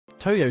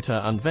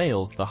Toyota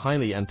unveils the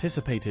highly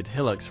anticipated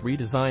Hilux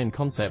Redesign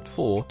Concept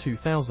for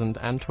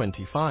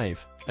 2025,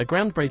 a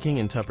groundbreaking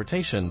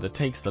interpretation that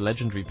takes the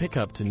legendary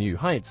pickup to new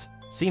heights,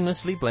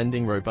 seamlessly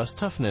blending robust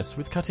toughness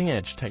with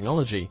cutting-edge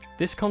technology.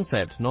 This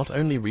concept not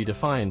only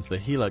redefines the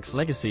Hilux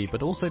legacy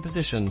but also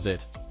positions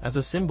it as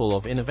a symbol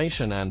of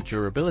innovation and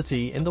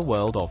durability in the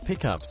world of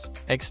pickups.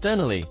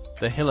 Externally,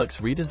 the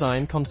Hilux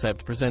Redesign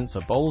Concept presents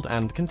a bold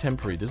and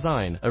contemporary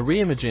design. A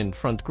reimagined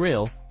front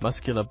grille,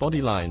 muscular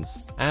body lines,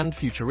 and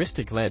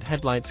futuristic LED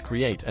headlights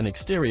create an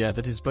exterior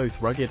that is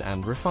both rugged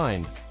and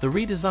refined. The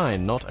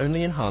redesign not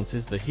only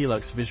enhances the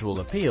Hilux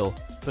visual appeal,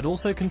 but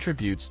also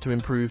contributes to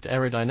improved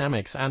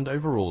aerodynamics and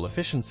overall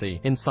efficiency.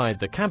 Inside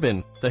the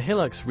cabin, the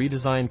Hilux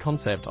Redesign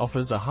Concept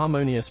offers a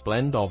harmonious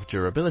blend of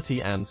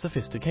durability and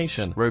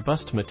sophistication.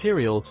 Robust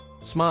materials,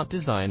 smart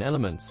design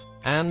elements,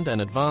 and an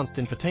advanced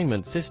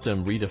infotainment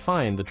system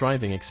redefine the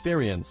driving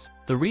experience.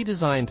 The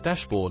redesigned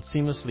dashboard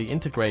seamlessly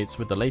integrates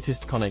with the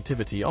latest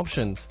connectivity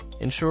options,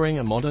 ensuring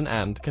a modern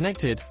and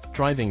connected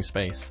driving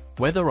space.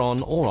 Whether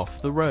on or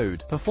off the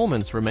road,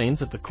 performance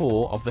remains at the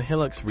core of the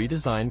Hilux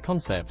Redesign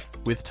Concept.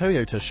 With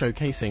Toyota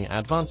showcasing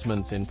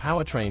advancements in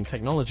powertrain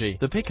technology,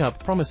 the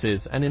pickup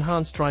promises an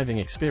enhanced driving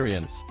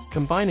experience,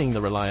 combining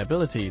the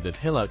reliability that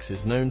Hilux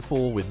is known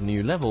for with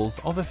new levels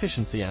of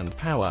efficiency and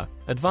power.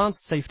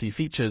 Advanced safety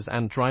features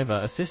and driver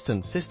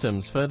assistance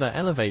systems further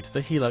elevate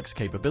the Hilux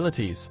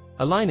capabilities,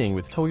 aligning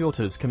with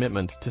Toyota's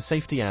commitment to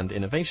safety and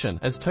innovation.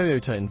 As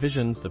Toyota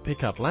envisions the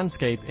pickup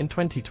landscape in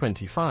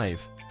 2025,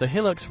 the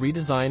Hilux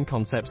Redesign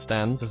Concept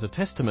stands as a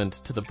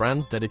testament to the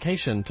brand's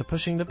dedication to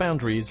pushing the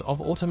boundaries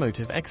of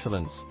automotive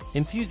excellence.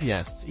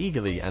 Enthusiasts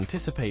eagerly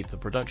anticipate the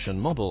production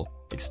model,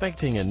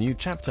 expecting a new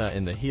chapter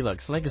in the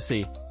Hilux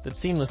legacy that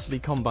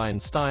seamlessly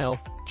combines style,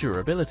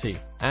 durability,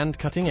 and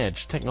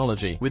cutting-edge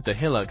technology. With the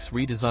Hilux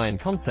Redesign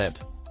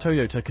Concept,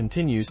 Toyota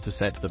continues to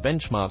set the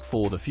benchmark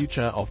for the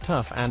future of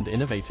tough and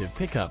innovative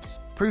pickups,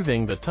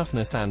 proving that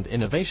toughness and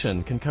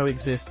innovation can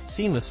coexist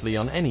seamlessly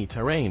on any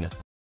terrain.